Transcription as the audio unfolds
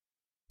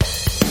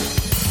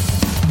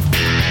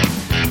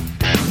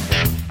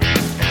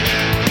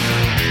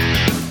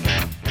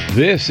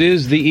This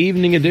is the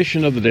evening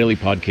edition of the Daily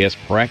Podcast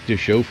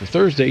Practice Show for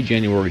Thursday,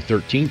 January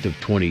 13th of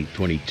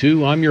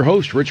 2022. I'm your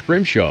host, Rich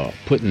Grimshaw,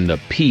 putting the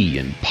P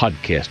in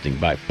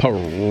podcasting by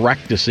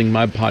practicing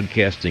my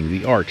podcasting,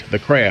 the art, the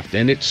craft,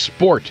 and its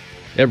sport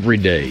every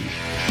day.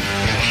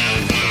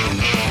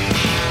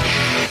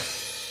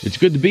 It's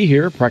good to be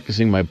here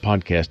practicing my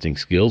podcasting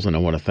skills, and I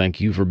want to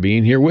thank you for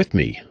being here with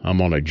me.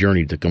 I'm on a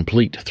journey to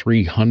complete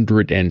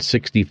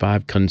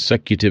 365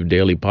 consecutive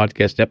daily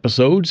podcast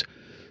episodes,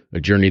 a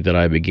journey that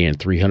I began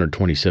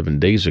 327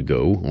 days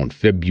ago on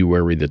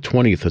February the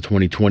 20th of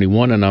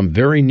 2021, and I'm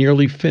very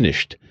nearly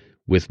finished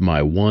with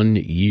my 1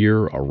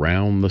 year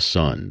around the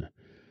sun.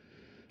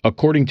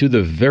 According to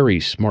the very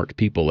smart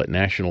people at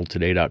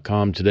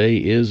nationaltoday.com, today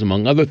is,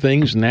 among other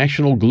things,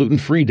 National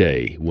Gluten-Free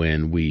Day,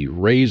 when we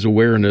raise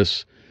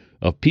awareness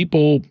of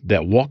people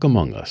that walk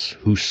among us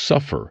who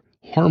suffer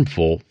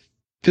harmful,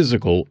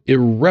 physical,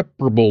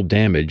 irreparable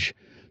damage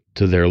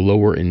to their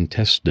lower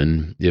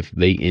intestine if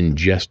they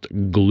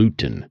ingest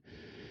gluten.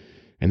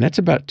 And that's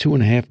about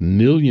 2.5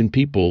 million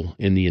people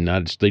in the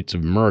United States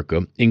of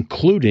America,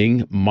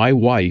 including my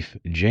wife,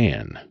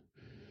 Jan.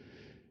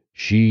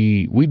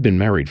 We've been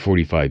married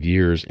 45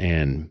 years,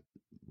 and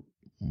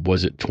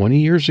was it 20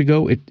 years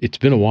ago? It's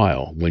been a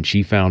while when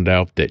she found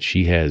out that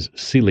she has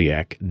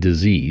celiac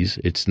disease.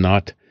 It's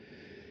not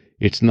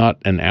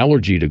an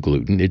allergy to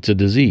gluten. It's a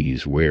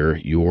disease where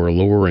your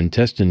lower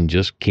intestine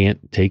just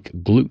can't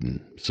take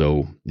gluten.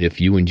 So if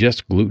you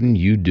ingest gluten,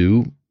 you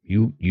do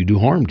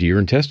harm to your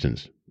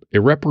intestines.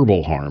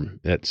 Irreparable harm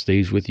that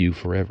stays with you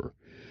forever.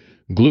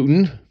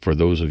 Gluten, for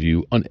those of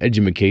you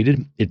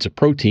uneducated, it's a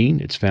protein.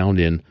 It's found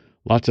in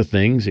lots of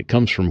things. It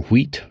comes from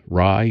wheat,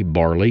 rye,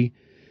 barley,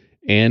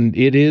 and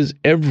it is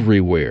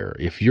everywhere.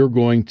 If you're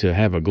going to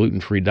have a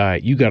gluten-free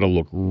diet, you got to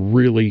look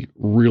really,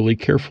 really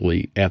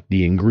carefully at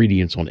the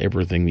ingredients on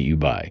everything that you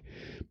buy.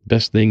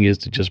 Best thing is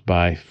to just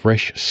buy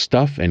fresh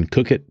stuff and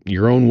cook it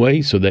your own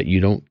way so that you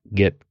don't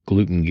get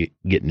gluten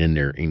getting in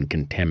there and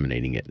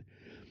contaminating it.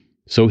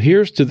 So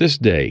here's to this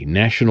day,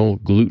 National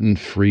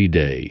Gluten-Free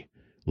Day.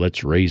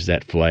 Let's raise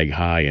that flag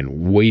high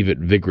and wave it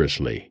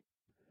vigorously.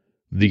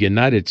 The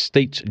United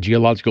States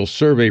Geological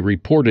Survey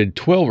reported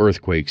 12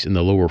 earthquakes in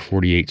the lower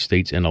 48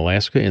 states and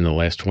Alaska in the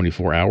last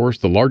 24 hours.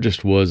 The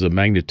largest was a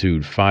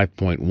magnitude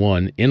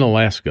 5.1 in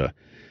Alaska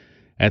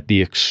at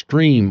the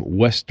extreme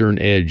western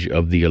edge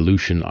of the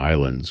Aleutian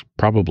Islands,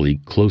 probably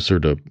closer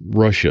to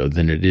Russia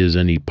than it is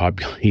any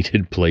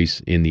populated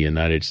place in the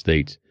United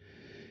States.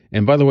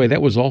 And by the way,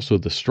 that was also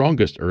the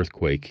strongest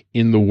earthquake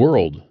in the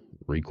world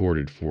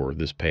recorded for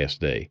this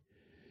past day.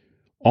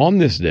 On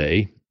this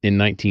day, in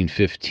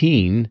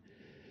 1915,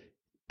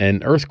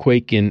 an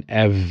earthquake in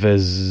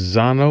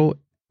Avezzano,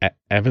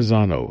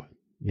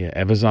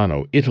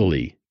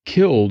 Italy,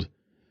 killed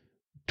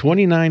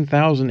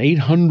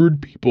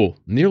 29,800 people,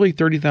 nearly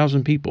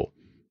 30,000 people.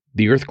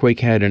 The earthquake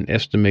had an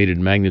estimated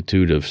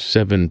magnitude of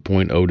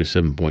 7.0 to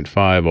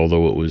 7.5,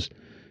 although it was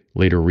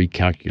later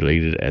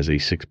recalculated as a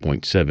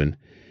 6.7.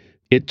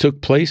 It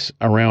took place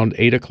around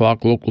 8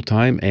 o'clock local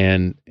time,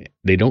 and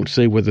they don't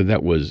say whether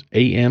that was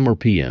a.m. or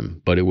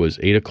p.m., but it was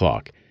 8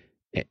 o'clock.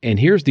 And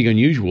here's the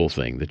unusual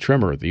thing. The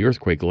tremor, the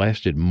earthquake,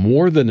 lasted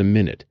more than a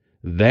minute.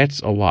 That's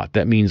a lot.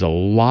 That means a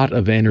lot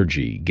of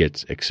energy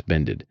gets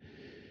expended.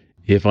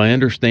 If I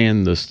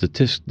understand the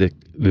statistics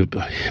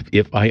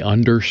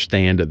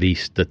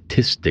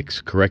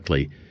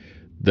correctly,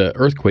 the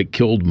earthquake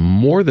killed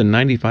more than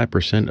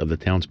 95% of the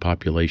town's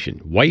population,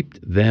 wiped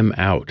them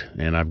out.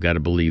 And I've got to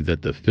believe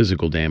that the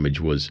physical damage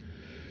was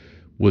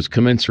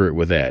commensurate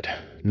with that.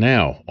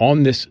 Now,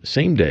 on this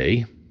same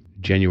day,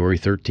 January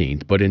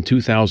 13th, but in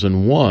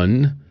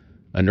 2001,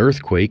 an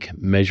earthquake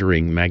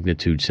measuring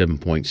magnitude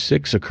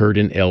 7.6 occurred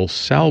in El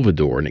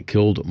Salvador, and it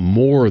killed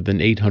more than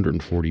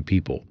 840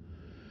 people.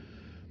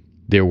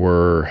 There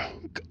were,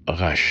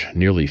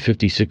 nearly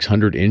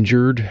 5,600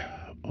 injured,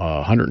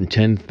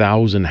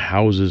 110,000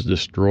 houses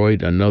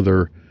destroyed,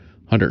 another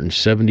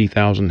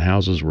 170,000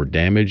 houses were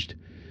damaged,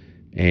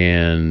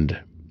 and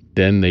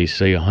then they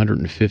say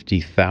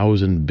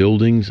 150,000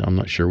 buildings. I'm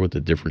not sure what the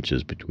difference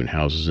is between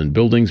houses and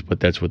buildings, but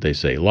that's what they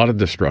say. A lot of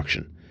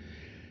destruction.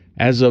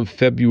 As of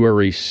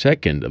February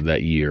 2nd of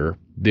that year,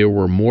 there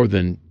were more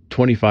than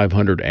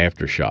 2,500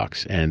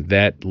 aftershocks, and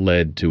that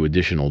led to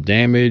additional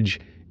damage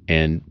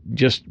and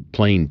just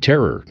plain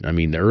terror. I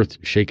mean, the earth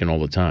shaking all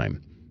the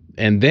time.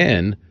 And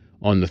then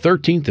on the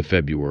 13th of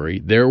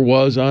February, there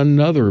was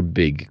another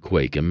big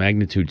quake, a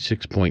magnitude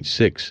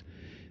 6.6,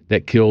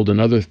 that killed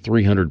another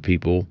 300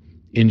 people,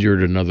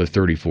 injured another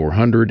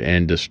 3,400,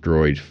 and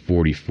destroyed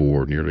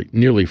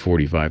nearly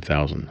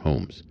 45,000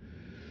 homes.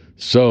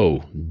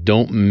 So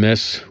don't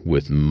mess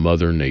with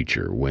Mother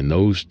Nature. When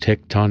those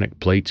tectonic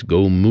plates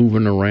go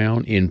moving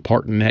around,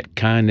 imparting that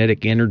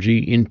kinetic energy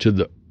into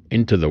the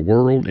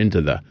world,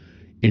 into the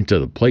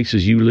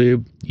places you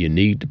live, you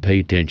need to pay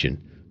attention.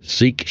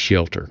 Seek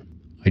shelter.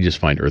 I just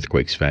find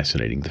earthquakes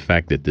fascinating. The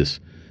fact that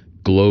this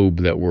globe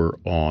that we're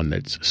on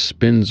that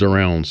spins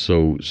around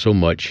so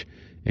much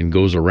and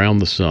goes around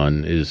the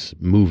sun is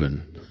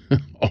moving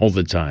all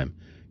the time.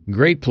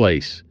 Great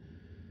place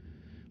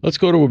Let's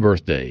go to a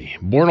birthday.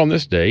 Born on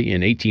this day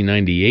in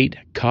 1898,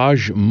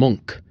 Kaj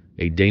Munk,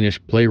 a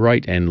Danish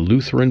playwright and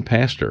Lutheran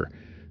pastor,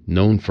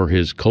 known for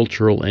his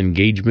cultural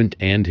engagement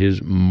and his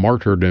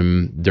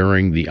martyrdom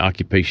during the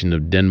occupation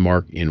of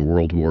Denmark in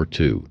World War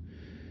II.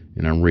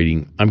 And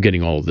I'm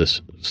getting all of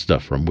this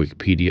stuff from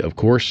Wikipedia, of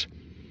course.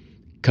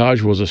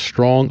 Kaj was a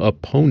strong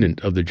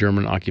opponent of the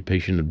German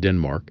occupation of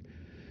Denmark,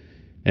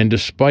 and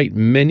despite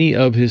many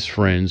of his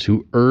friends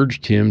who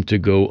urged him to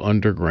go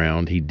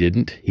underground, he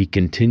didn't. He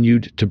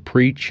continued to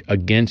preach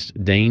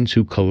against Danes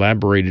who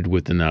collaborated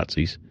with the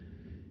Nazis.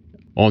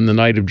 On the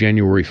night of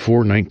January 4,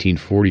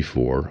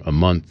 1944, a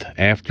month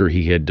after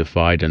he had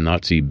defied a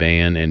Nazi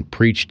ban and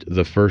preached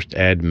the first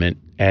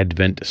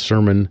Advent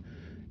sermon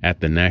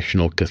at the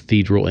National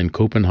Cathedral in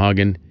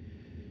Copenhagen,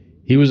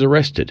 he was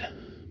arrested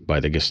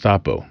by the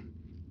Gestapo,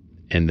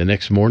 and the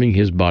next morning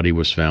his body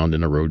was found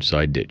in a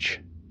roadside ditch,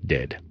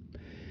 dead.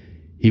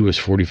 He was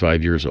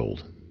 45 years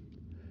old.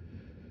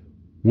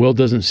 Well,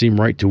 doesn't seem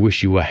right to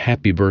wish you a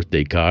happy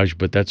birthday, Kaj,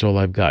 but that's all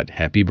I've got.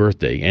 Happy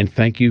birthday, and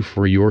thank you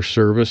for your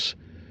service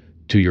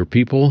to your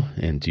people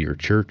and to your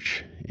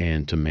church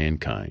and to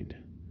mankind.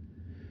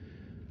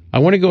 I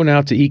want to go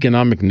now to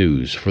economic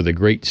news for the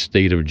great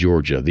state of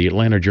Georgia. The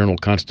Atlanta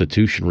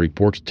Journal-Constitution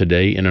reports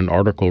today in an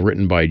article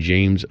written by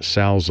James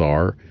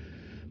Salzar,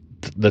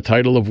 the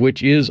title of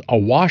which is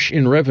 "Awash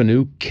in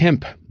Revenue,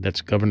 Kemp," that's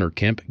Governor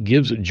Kemp,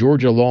 gives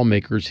Georgia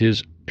lawmakers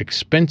his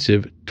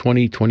expensive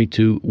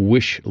 2022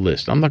 wish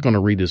list. I'm not going to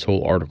read this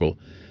whole article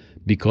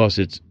because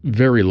it's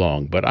very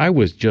long, but I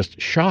was just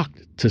shocked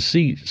to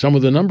see some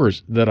of the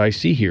numbers that I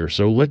see here.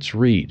 So let's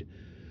read.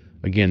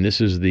 Again, this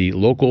is the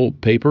local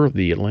paper,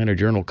 the Atlanta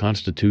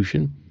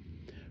Journal-Constitution.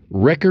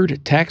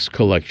 Record tax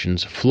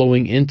collections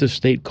flowing into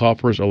state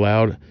coffers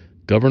allowed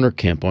Governor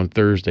Kemp on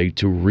Thursday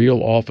to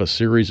reel off a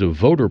series of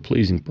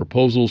voter-pleasing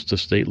proposals to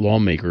state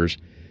lawmakers,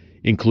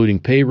 including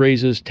pay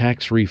raises,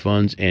 tax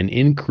refunds, and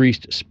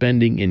increased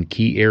spending in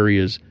key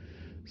areas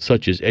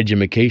such as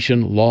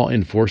education, law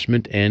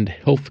enforcement, and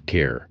health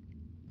care.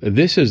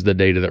 This is the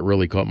data that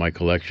really caught my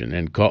collection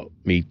and caught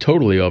me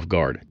totally off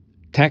guard.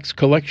 Tax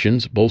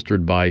collections,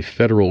 bolstered by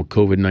federal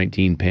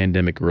COVID-19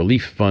 pandemic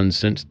relief funds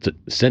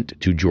sent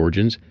to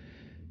Georgians,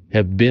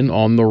 have been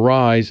on the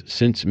rise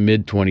since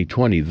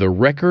mid-2020. The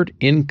record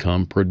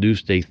income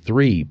produced a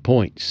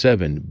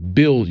 $3.7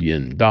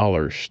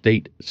 billion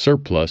state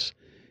surplus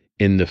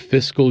in the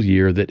fiscal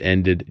year that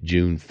ended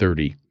June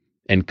 30,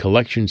 and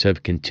collections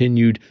have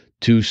continued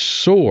to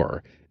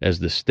soar as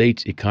the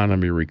state's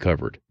economy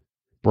recovered.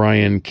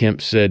 Brian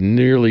Kemp said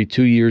nearly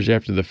 2 years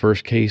after the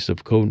first case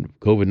of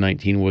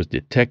COVID-19 was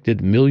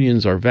detected,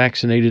 millions are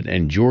vaccinated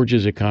and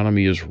Georgia's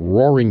economy is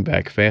roaring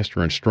back faster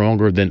and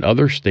stronger than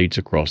other states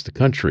across the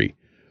country.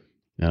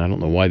 And I don't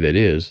know why that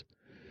is,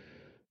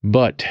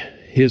 but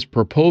his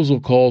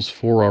proposal calls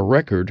for a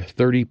record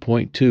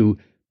 $30.2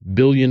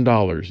 billion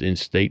in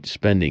state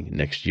spending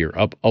next year,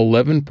 up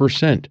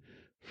 11%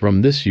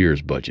 from this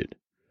year's budget.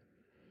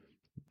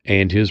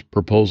 And his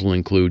proposal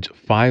includes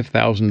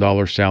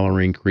 $5,000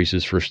 salary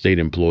increases for state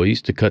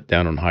employees to cut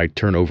down on high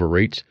turnover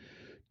rates,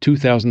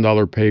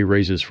 $2,000 pay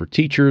raises for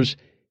teachers,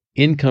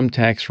 income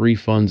tax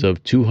refunds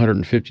of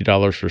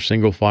 $250 for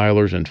single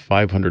filers and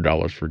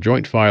 $500 for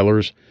joint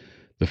filers,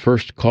 the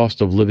first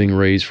cost of living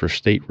raise for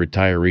state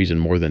retirees in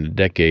more than a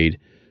decade,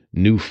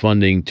 new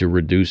funding to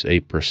reduce a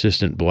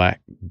persistent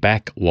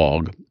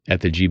backlog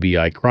at the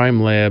GBI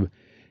Crime Lab,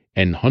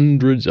 and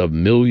hundreds of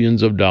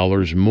millions of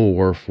dollars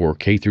more for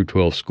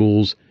K-12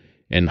 schools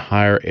and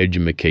higher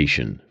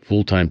education.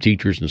 Full-time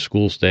teachers and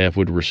school staff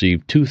would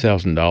receive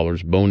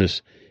 $2,000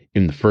 bonus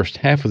in the first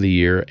half of the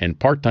year, and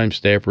part-time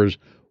staffers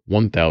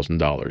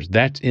 $1,000.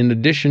 That's in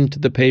addition to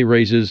the pay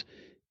raises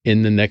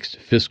in the next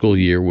fiscal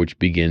year, which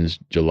begins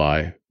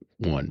July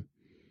 1.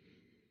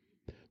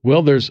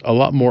 Well, there's a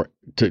lot more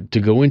to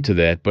go into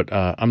that, but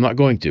I'm not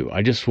going to.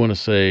 I just want to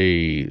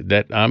say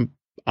that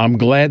I'm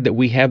glad that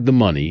we have the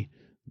money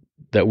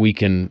that we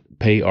can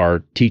pay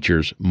our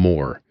teachers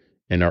more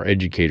and our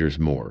educators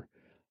more.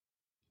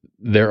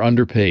 They're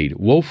underpaid,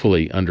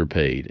 woefully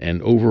underpaid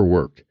and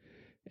overworked.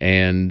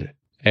 And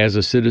as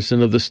a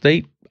citizen of the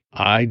state,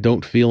 I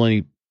don't feel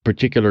any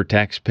particular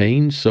tax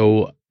pain,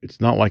 so it's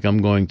not like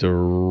I'm going to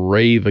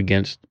rave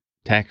against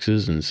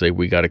taxes and say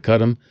we got to cut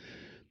them.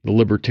 The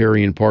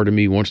libertarian part of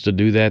me wants to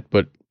do that,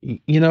 but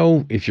you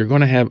know, if you're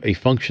going to have a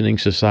functioning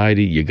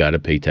society, you got to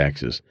pay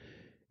taxes.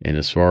 And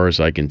as far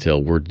as I can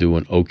tell, we're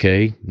doing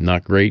okay.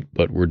 Not great,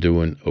 but we're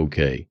doing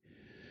okay.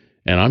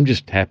 And I'm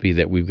just happy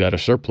that we've got a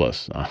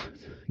surplus.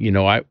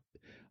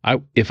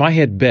 If I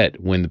had bet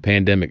when the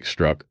pandemic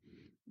struck,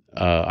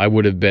 I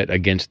would have bet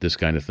against this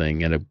kind of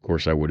thing. And of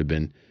course, I would have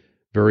been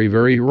very,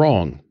 very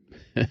wrong.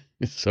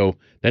 So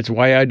that's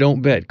why I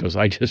don't bet, because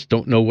I just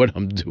don't know what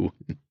I'm doing.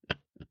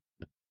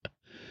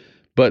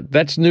 But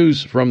that's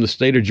news from the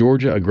state of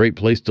Georgia, a great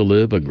place to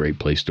live, a great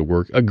place to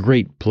work, a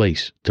great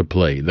place to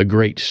play, the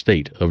great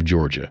state of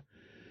Georgia.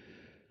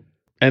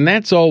 And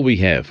that's all we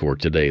have for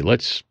today.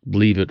 Let's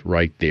leave it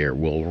right there.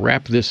 We'll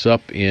wrap this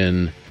up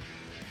in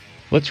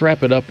Let's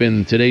wrap it up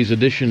in today's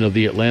edition of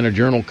the Atlanta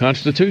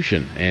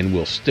Journal-Constitution, and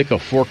we'll stick a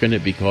fork in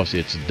it because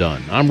it's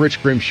done. I'm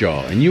Rich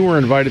Grimshaw, and you are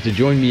invited to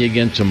join me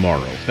again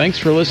tomorrow. Thanks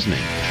for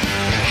listening.